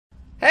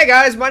Hey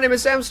guys, my name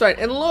is Samsonite,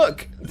 and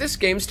look, this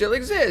game still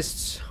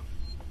exists.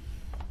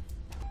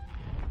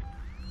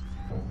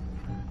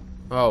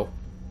 Oh.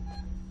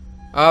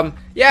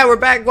 Yeah, we're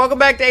back. Welcome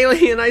back to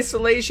Alien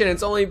Isolation.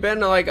 It's only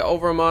been like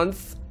over a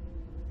month.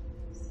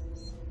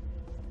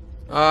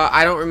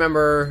 I don't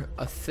remember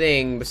a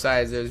thing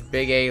besides there's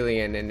big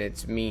alien and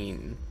it's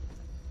mean.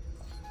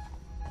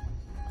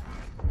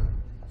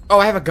 Oh,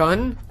 I have a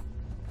gun?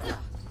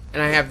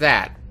 And I have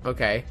that.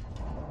 Okay.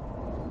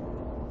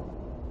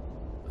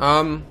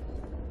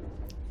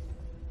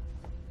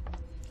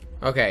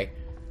 Okay.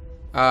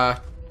 I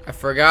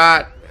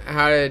forgot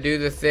how to do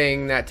the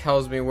thing that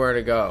tells me where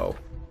to go.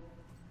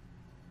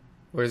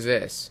 What is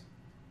this?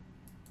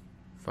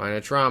 Find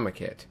a trauma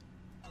kit.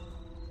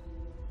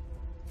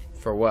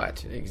 For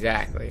what,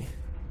 exactly?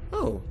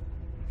 Oh.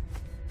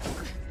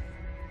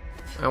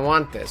 I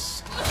want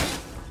this.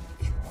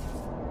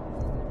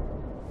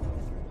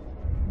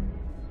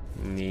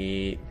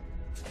 Neat.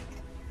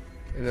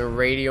 In the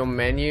radio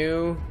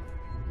menu.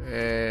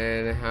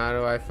 And how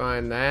do I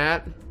find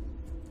that?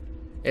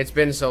 It's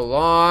been so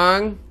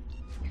long.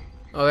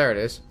 Oh, there it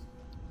is.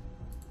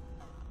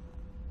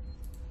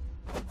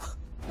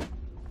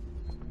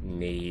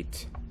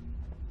 Neat.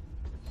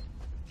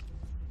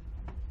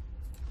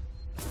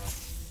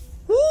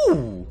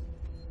 Woo!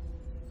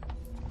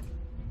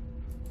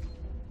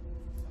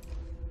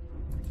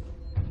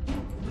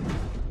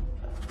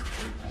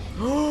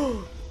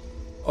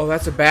 Oh,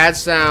 that's a bad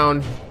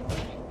sound.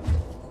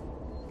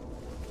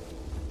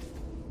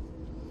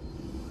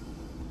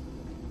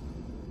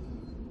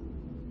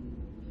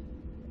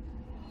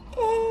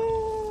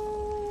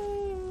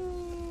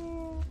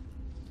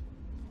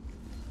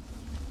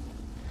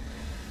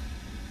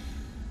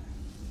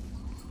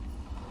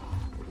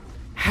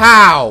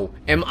 How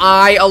am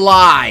I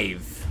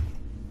alive?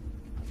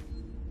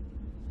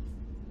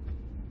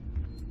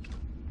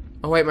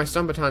 Oh wait, my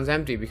stun baton's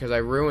empty because I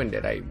ruined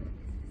it.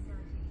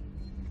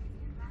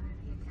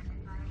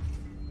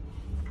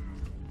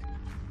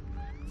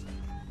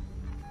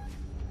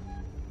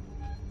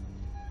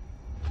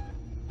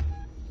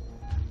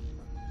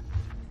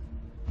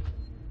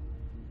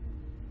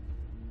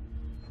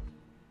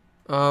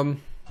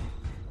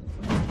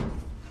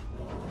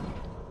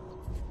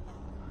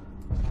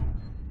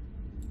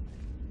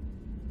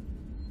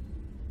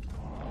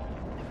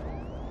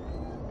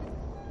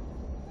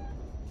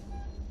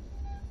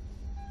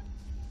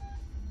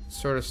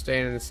 Sort of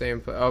staying in the same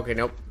place. Okay,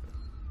 nope.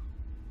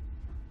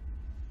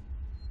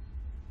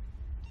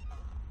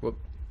 Whoop.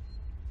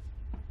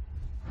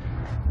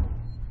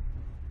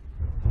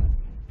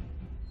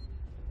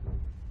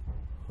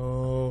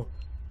 Oh.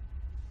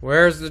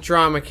 Where's the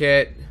trauma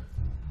kit?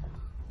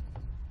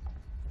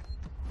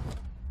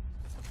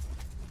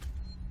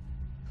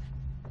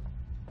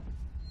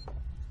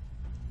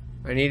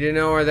 I need to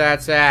know where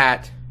that's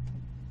at.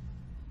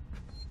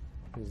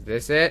 Is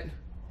this it?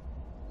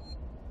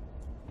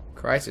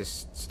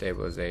 Crisis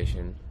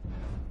stabilization.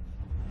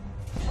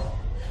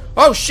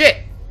 Oh shit!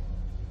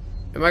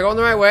 Am I going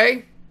the right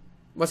way?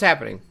 What's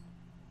happening?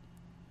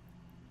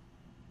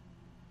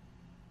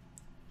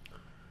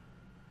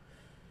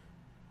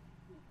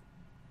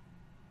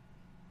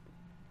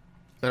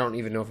 I don't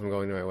even know if I'm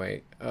going the right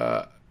way.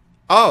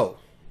 Oh!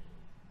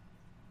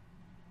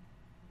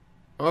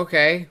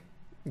 Okay.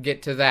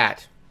 Get to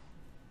that.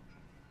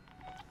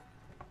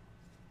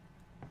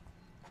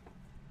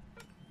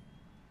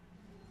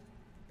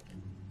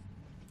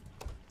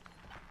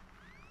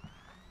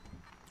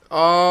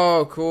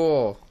 Oh,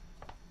 cool.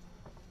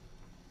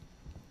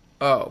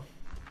 Oh.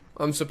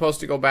 I'm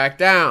supposed to go back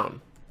down.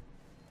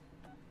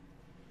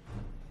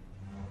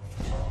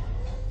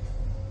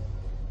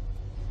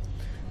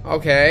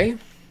 Okay.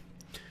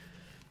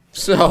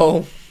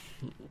 So.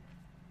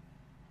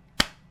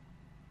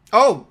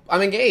 Oh,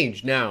 I'm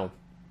engaged now.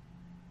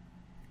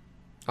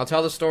 I'll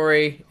tell the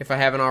story, if I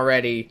haven't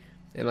already,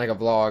 in like a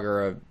vlog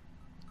or a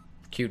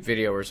cute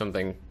video or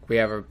something. We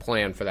have a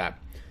plan for that.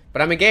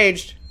 But I'm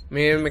engaged.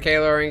 Me and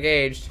Michaela are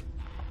engaged.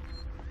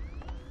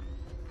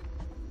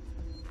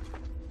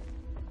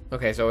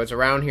 Okay, so it's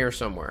around here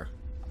somewhere.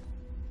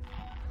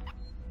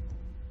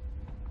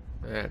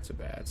 That's a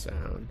bad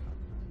sound.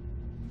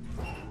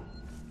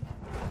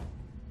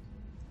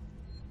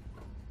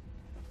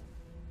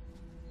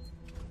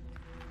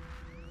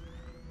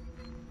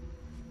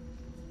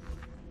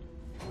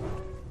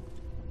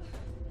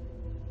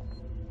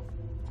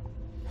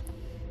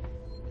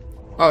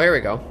 Oh, here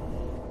we go.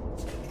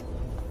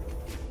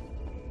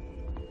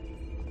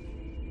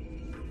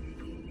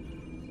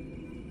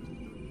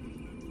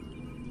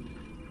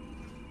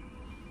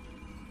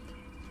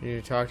 I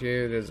need to talk to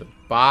you. There's a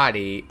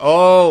body.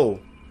 Oh!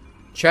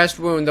 Chest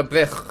wound. The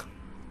blech.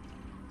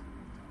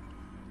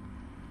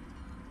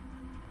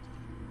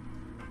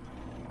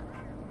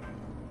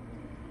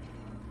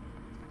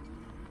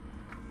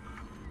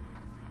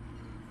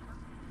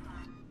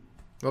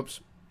 Oops.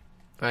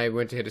 I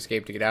went to hit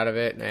escape to get out of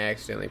it, and I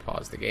accidentally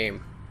paused the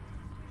game.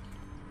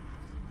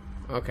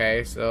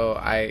 Okay, so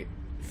I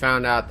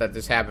found out that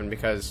this happened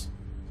because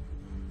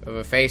of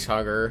a face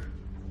hugger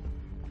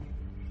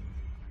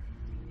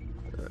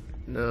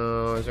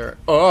No, is there...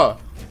 Oh!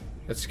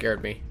 That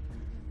scared me.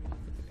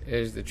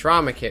 Is the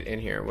trauma kit in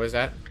here? What is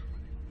that?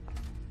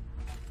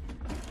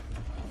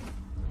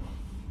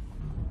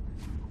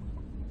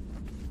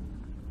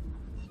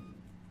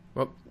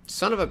 Well,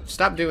 son of a...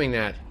 Stop doing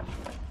that.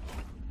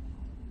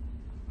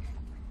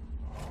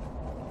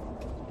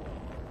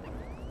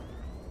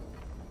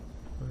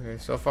 Okay,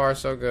 so far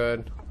so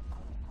good.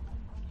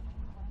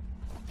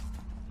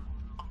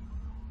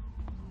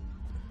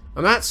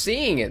 I'm not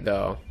seeing it,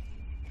 though.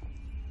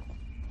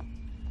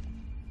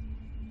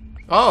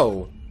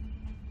 Oh!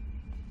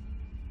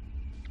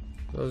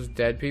 Those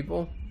dead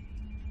people?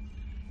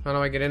 How do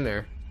I get in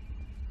there?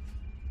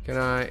 Can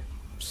I...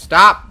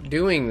 Stop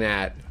doing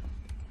that!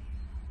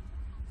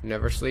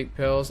 Never sleep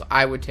pills?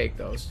 I would take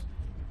those.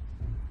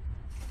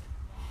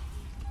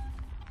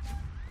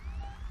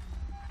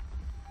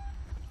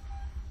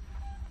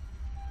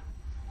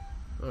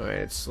 Alright,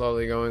 it's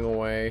slowly going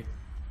away.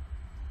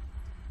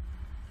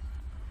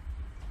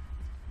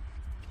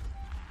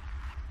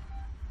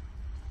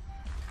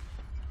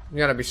 There's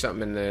gotta be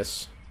something in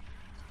this.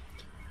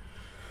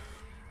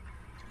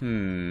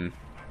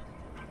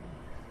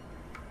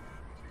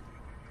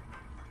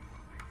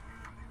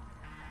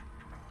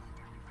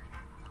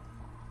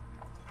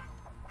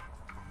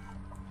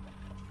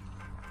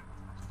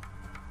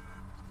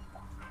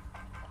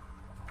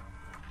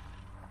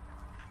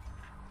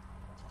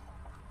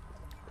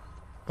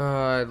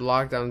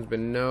 Lockdown's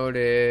been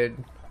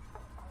noted.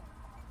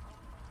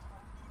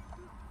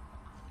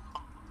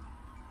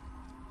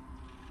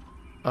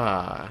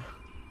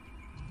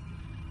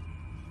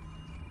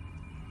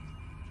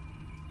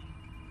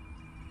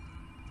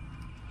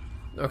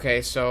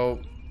 Okay, so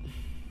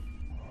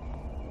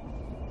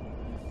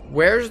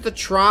where's the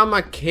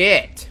trauma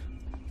kit?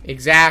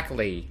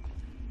 Exactly.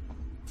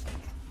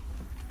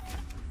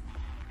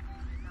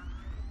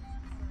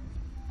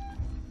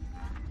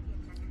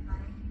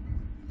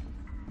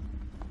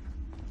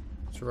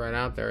 It's right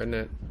out there, isn't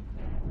it?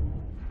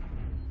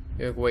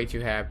 You look way too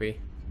happy.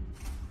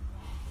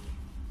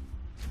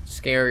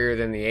 Scarier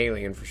than the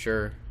alien for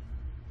sure.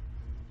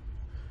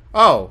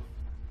 Oh.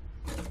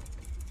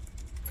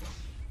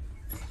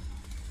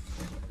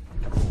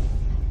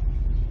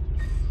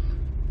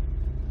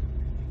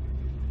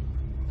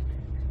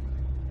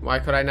 Why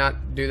could I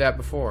not do that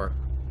before?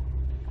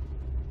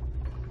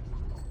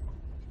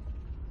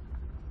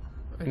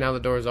 And now the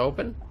door's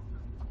open?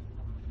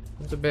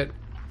 It's a bit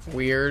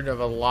weird of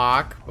a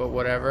lock, but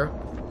whatever.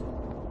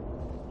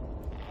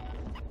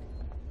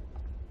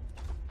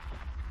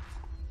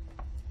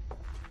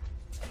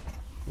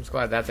 I'm just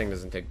glad that thing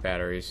doesn't take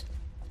batteries.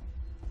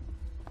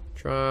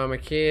 Trauma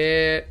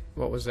kit.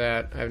 What was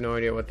that? I have no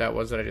idea what that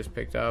was that I just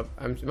picked up.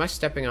 Am I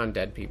stepping on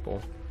dead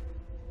people?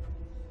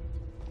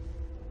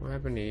 What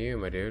happened to you,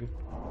 my dude?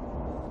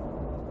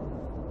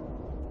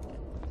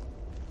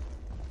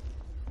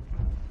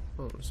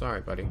 Oh,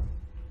 sorry, buddy.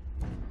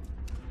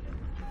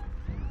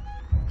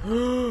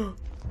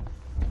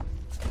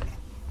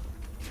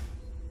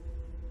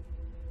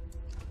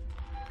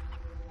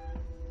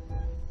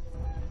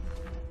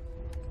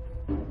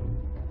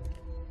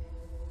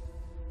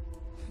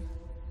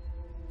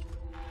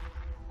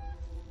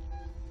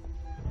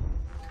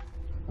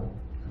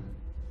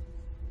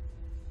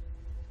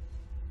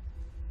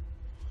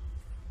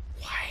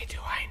 Why do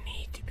I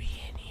need to be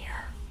in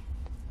here?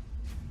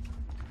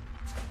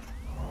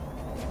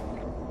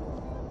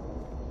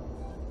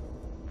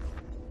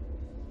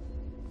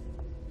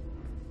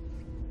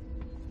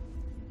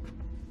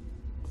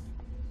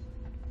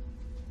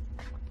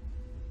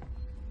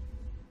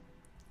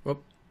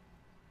 Whoop.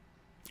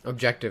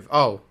 Objective.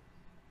 Oh.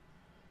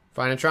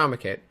 Find a trauma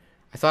kit.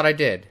 I thought I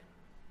did.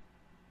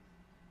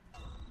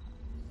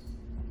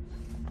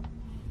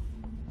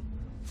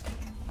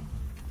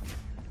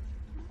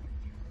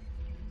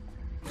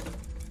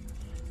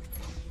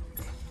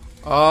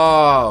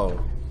 Oh.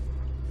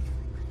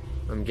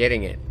 I'm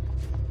getting it.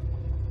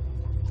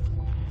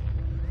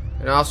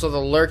 And also the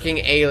lurking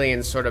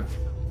aliens sort of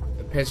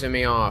pissing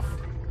me off.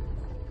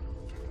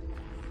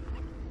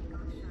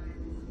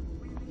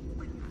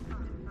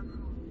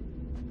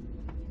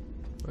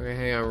 Okay,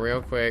 hang on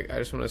real quick. I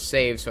just want to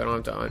save so I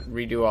don't have to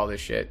redo all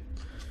this shit.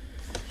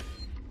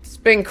 It's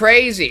been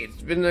crazy.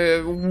 It's been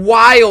a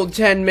wild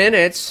 10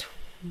 minutes.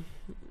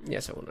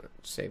 Yes, I want to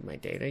save my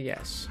data.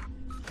 Yes.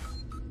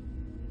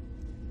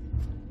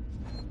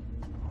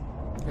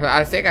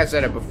 I think I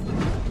said it before.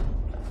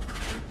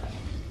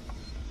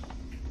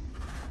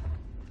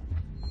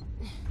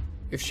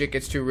 If shit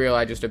gets too real,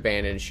 I just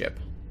abandon ship.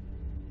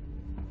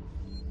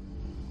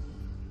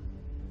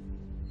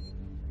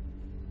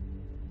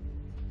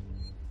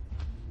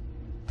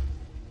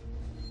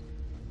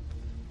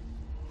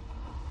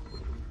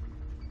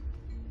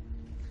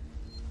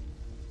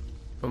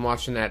 I'm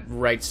watching that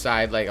right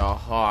side like a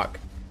hawk.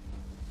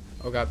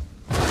 Oh god.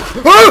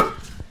 Ah!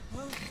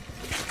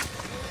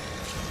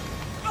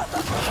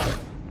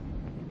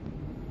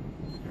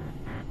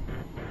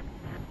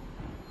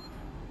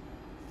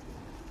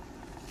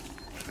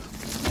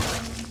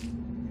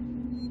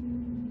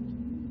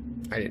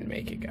 I didn't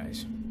make it,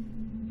 guys.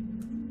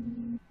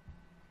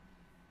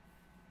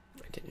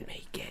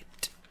 make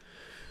it.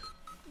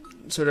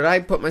 So did I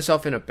put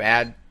myself in a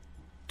bad,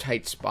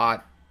 tight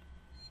spot?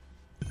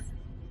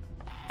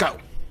 Go!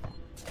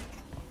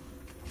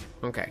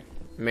 Okay.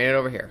 Made it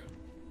over here.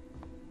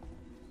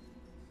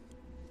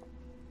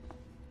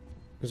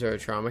 Is there a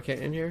trauma kit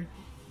in here?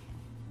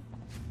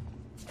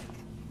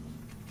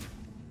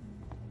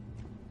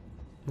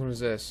 What is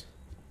this?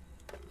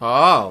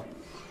 Oh!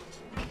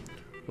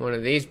 One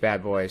of these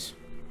bad boys.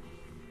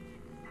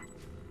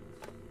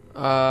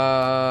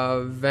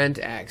 Vent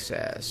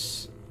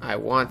access. I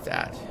want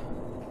that.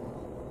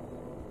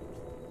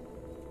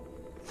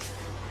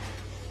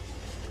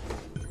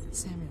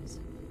 Samuels,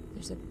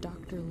 there's a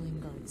Dr.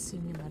 Lingard,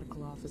 senior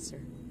medical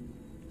officer.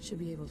 Should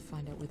be able to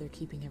find out where they're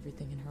keeping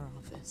everything in her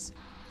office.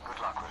 Good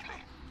luck,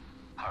 Ridley.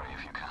 Hurry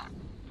if you can.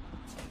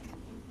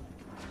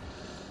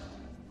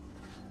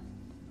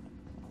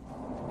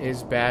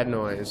 Is bad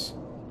noise.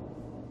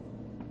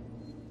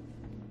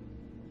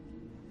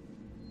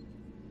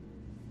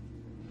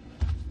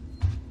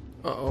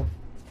 Uh-oh.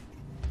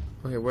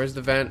 Okay, where's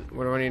the vent?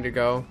 Where do I need to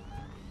go?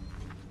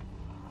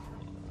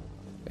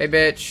 Hey,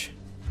 bitch.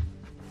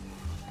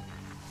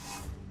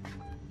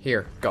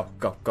 Here. Go,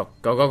 go, go.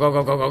 Go, go, go,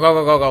 go, go, go, go,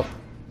 go, go, go.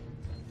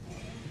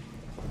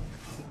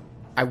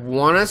 I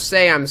want to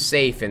say I'm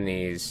safe in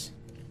these.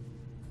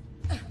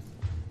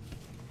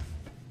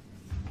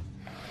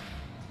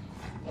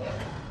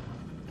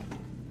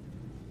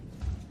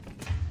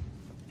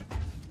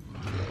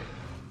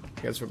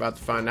 Guess we're about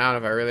to find out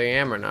if I really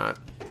am or not.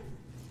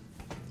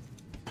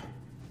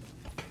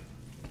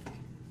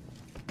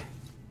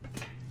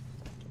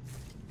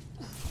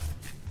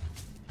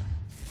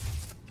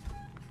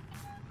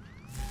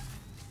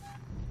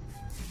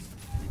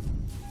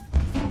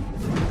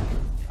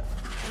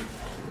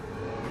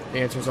 The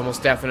answer is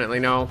almost definitely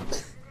no.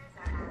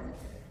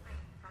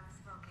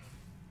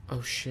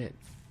 Oh shit.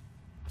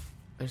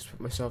 I just put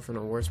myself in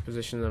a worse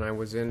position than I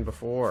was in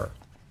before.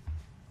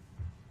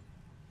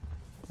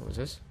 What was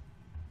this?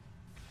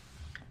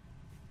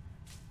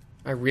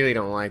 I really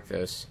don't like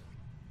this.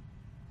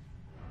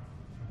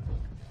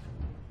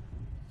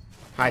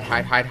 Hide,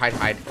 hide, hide, hide,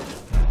 hide.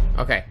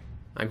 Okay.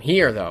 I'm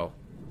here, though.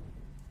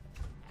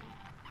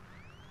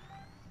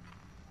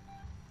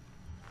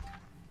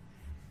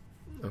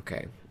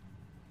 Okay.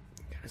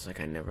 It's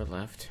like I never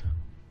left.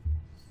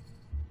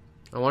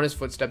 I want his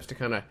footsteps to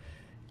kind of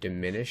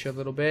diminish a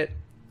little bit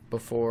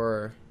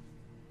before...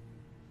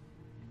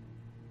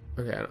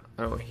 Okay,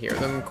 I don't hear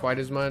them quite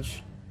as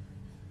much.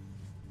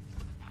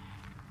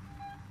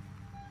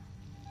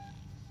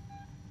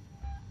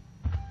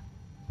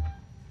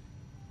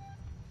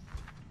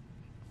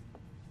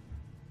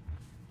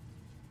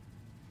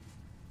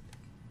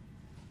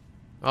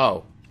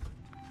 Oh.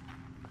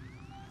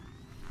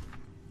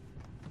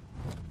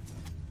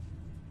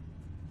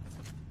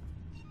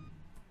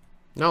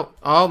 No.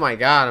 Oh my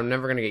god, I'm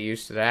never gonna get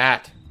used to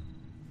that.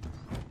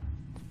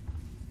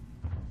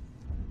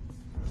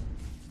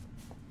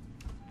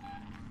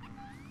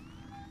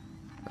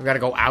 I've gotta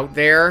go out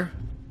there.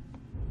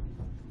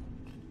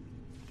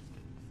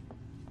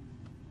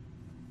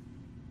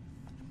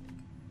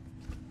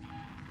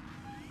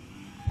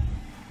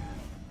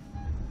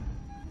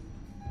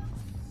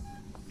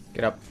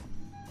 Get up.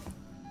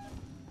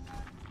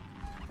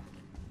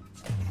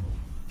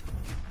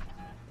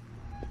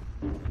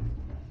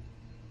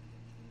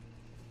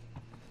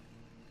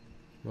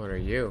 What are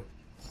you?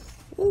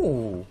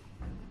 Ooh.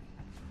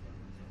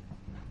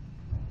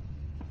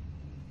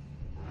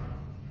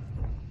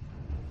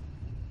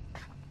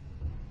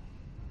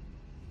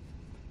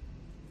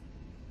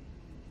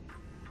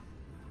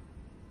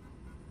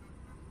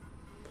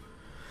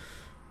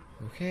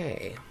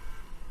 Okay.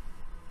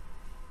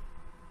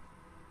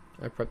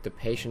 I prepped the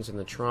patients in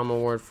the trauma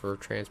ward for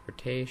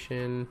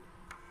transportation.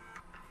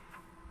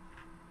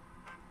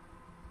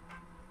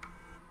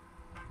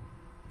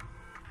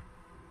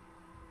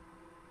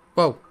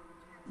 Whoa.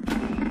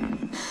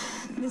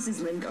 This is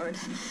Lingard,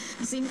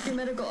 Senior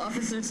Medical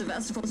Officer at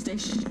Sevastopol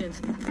Station.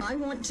 I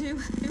want to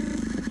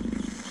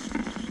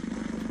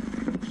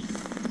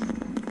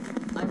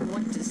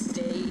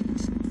state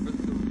for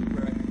the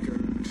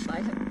record.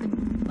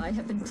 I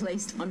have been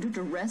placed under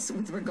duress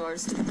with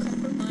regards to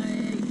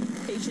my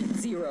patient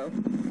Zero.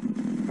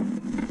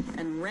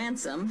 And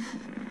Ransom,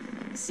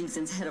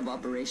 Season's head of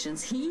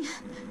operations, he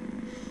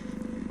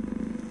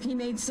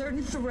made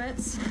certain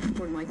threats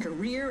for my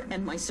career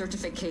and my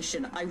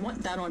certification. I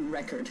want that on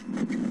record.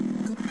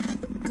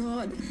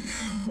 God.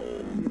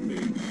 Hold me.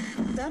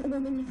 That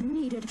woman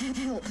needed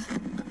help.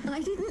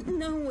 I didn't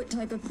know what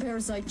type of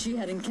parasite she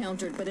had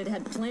encountered, but it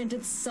had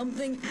planted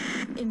something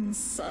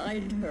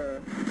inside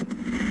her.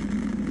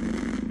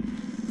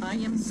 I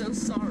am so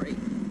sorry.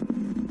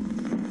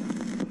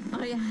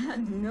 I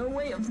had no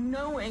way of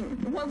knowing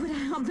what would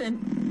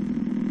happen.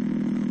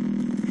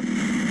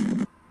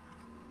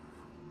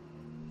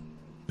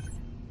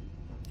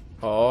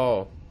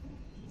 Oh.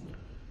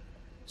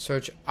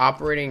 Search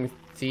operating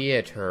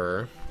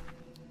theater.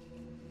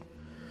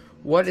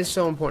 What is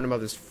so important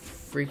about this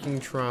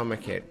freaking trauma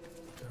kit?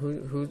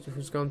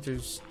 Who's going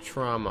through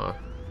trauma?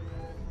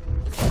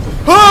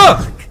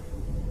 Ah!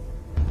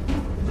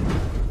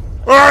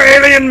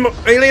 Oh,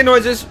 alien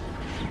noises.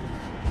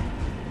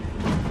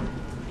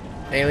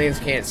 Aliens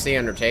can't see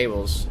under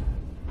tables.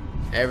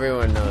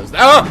 Everyone knows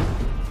that. Oh!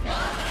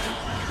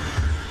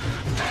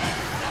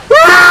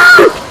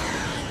 Ah!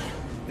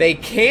 They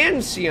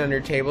can see under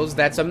tables.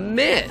 That's a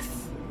myth.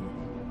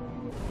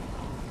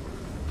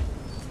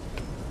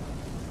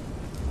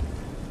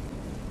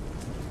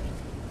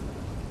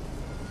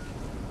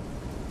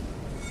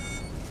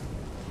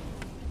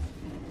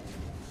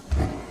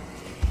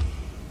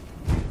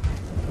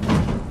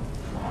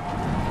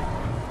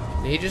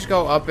 Did he just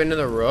go up into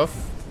the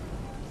roof?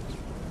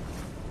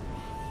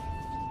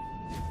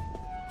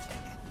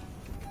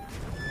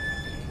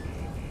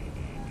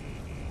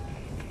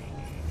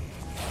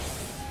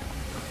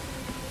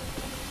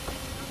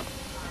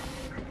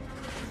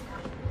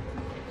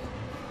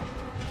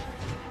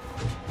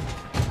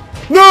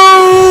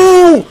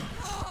 No!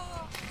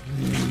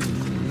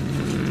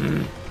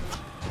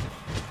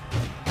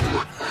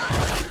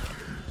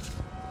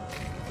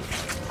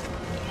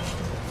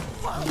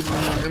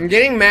 I'm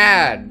getting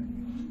mad.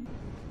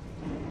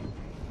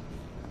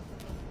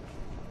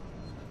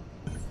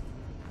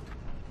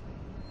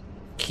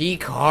 Key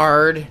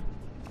card.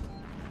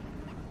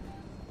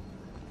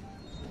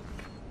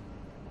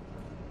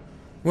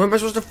 Where am I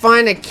supposed to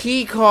find a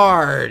key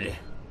card?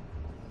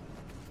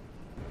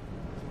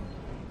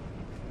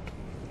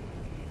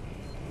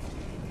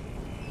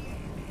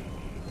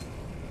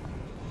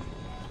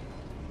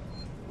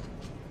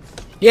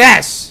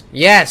 Yes!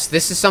 Yes,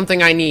 this is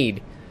something I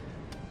need.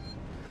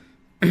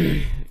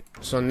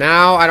 So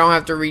now I don't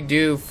have to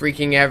redo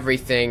freaking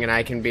everything, and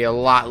I can be a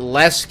lot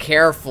less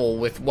careful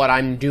with what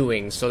I'm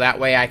doing, so that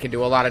way I can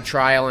do a lot of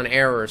trial and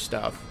error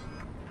stuff.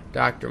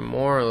 Dr.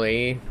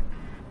 Morley.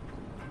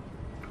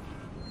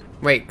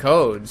 Wait,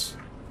 codes.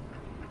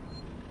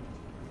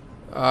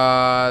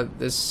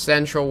 The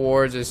central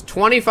wards is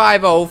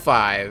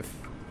 2505.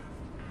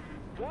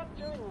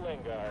 Dr.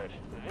 Lingard,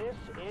 this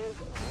is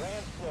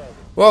Ransom.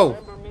 Whoa.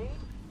 Remember me?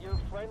 Your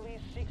friendly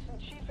Seegson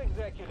chief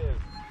executive.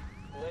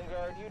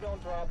 Lingard, you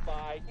don't drop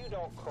by, you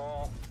don't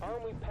call.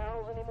 Aren't we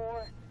pals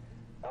anymore?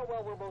 Oh,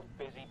 well, we're both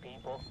busy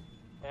people.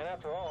 And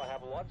after all, I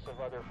have lots of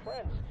other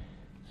friends.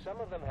 Some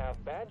of them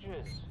have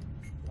badges.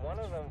 One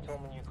of them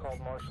told me you called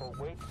Marshal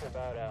Waits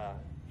about a,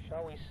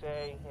 shall we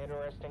say,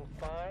 interesting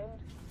find?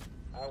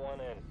 I want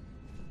in.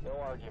 No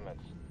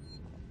arguments.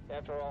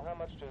 After all, how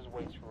much does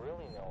Waits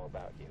really know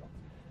about you?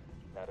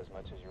 Not as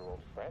much as your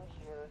old friend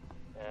here.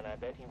 And I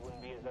bet he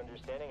wouldn't be as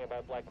understanding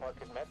about black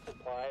market med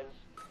supplies.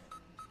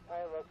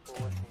 I look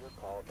forward to your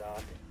call,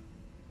 Doc.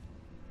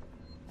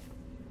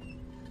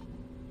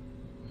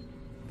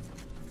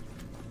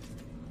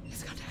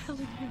 He's gone to hell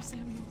in here,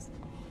 Samuels.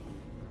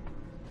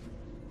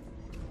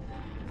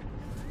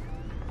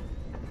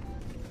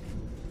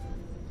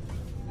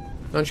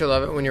 Don't you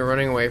love it when you're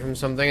running away from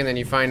something and then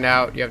you find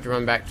out you have to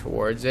run back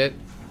towards it?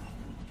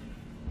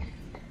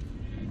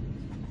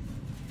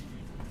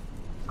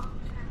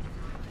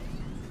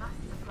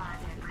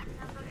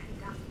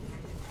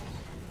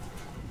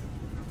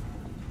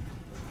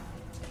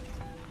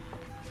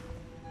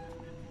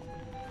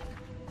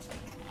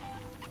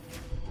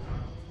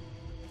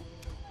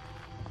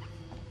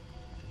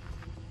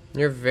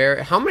 You're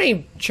very... How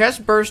many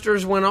chest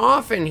bursters went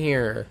off in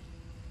here?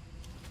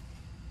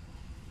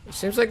 It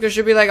seems like there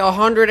should be like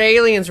 100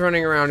 aliens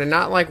running around and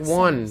not like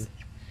one.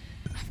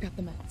 I've got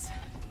the meds.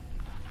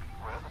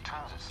 We're at the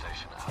transit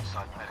station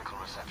outside medical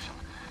reception.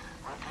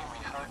 Ripley,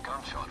 we heard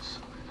gunshots.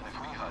 And if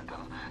we heard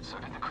them, so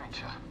did the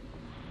creature.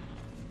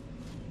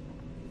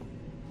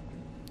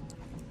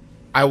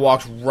 I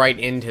walked right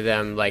into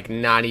them, like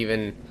not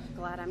even...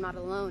 Glad I'm not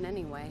alone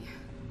anyway.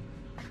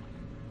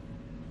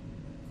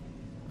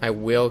 I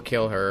will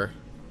kill her.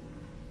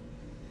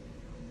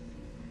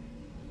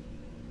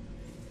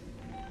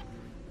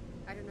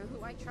 I don't know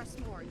who I trust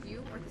more,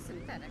 you or the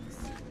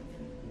synthetics.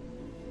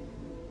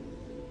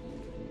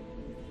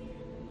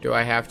 Do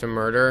I have to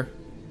murder?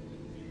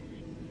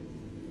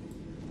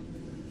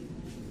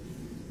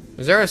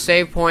 Is there a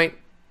save point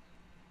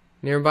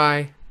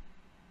nearby?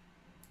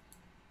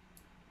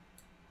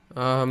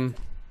 Oh.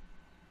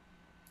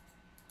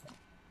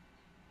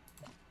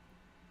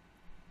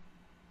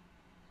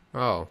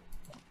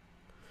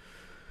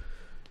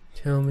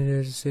 Tell me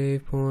there's a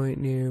save point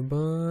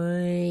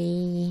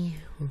nearby.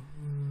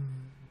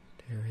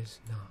 There is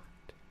not.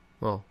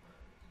 Well,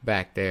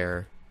 back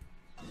there.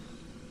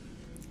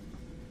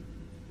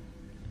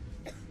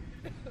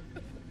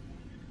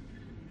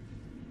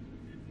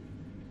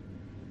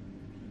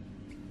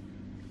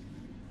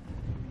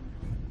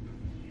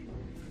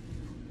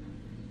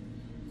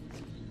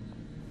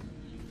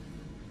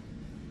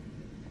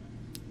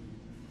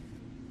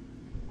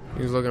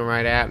 He was looking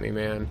right at me,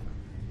 man.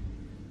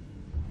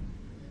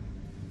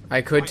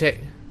 I could take...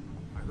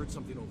 I heard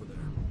something over there.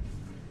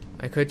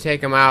 I could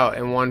take him out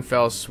in one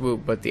fell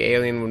swoop, but the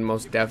alien would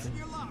most definitely...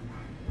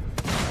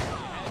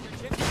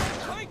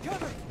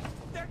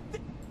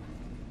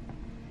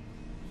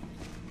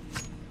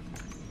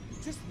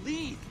 Just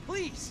leave,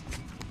 please.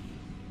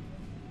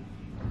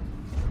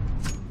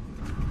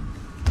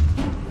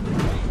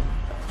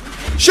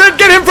 Shit,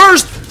 get him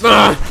first!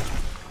 Ugh.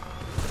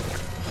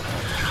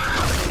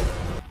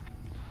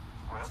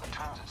 We're at the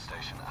transit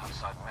station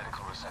outside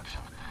medical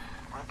reception.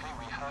 Ripley,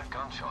 we heard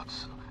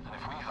gunshots, and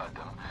if we heard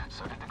them,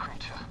 so did the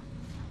creature.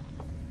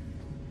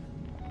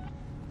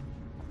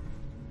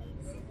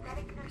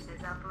 Synthetic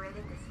nurses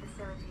operated this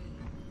facility.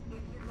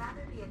 If you'd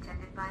rather be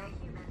attended by a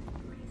human,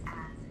 please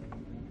ask.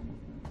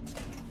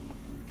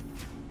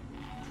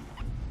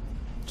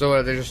 So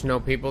are there just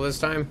no people this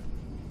time?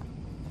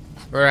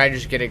 Or did I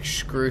just get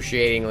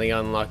excruciatingly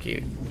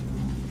unlucky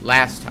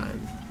last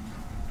time?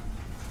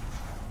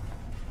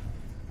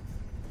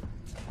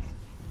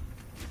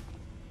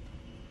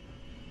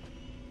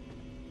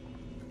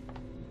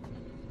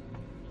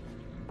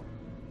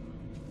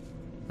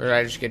 Or did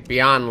I just get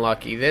beyond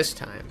lucky this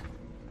time?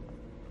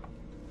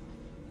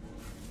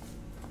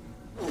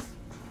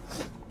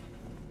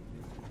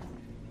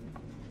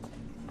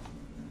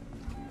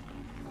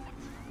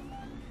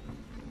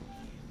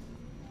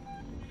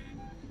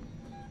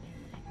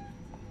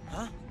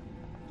 Huh?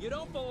 You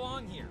don't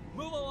belong here.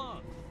 Move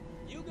along.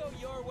 You go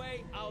your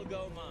way, I'll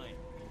go mine.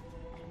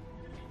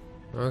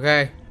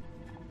 Okay.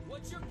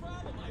 What's your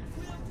problem? I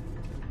will.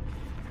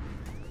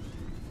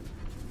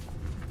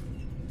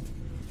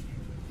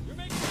 You're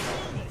making me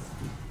do this.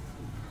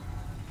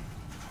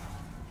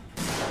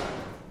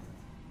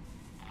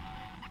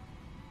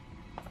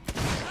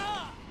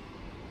 Ah!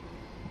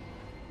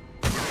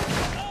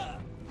 Ah!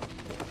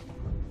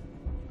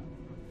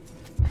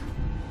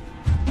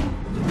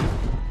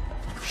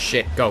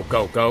 Shit, go,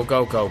 go, go,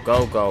 go, go,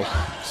 go, go.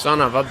 Son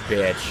of a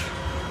bitch.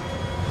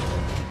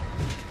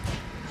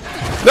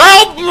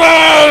 Nope!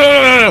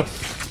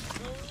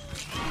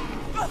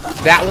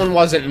 That one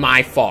wasn't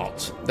my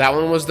fault. That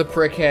one was the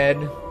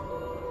prickhead.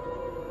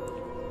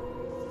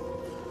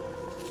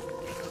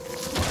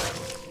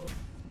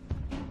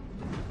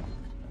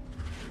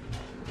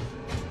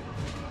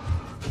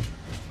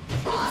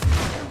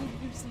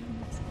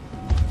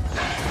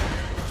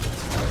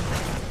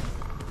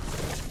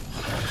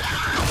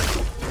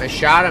 I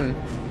shot him.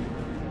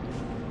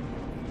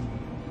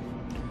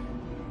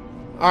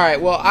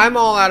 Alright, well, I'm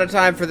all out of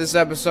time for this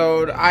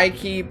episode. I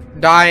keep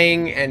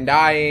dying and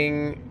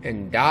dying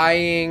and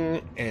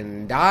dying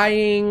and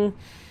dying.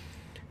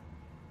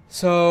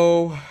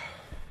 So,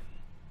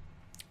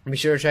 be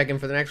sure to check in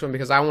for the next one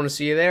because I want to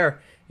see you there.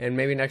 And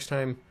maybe next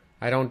time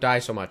I don't die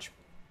so much.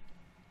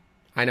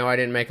 I know I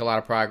didn't make a lot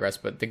of progress,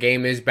 but the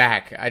game is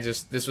back.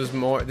 This was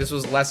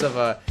less of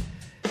a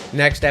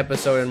next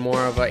episode and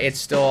more of a it's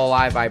still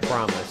alive, I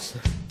promise.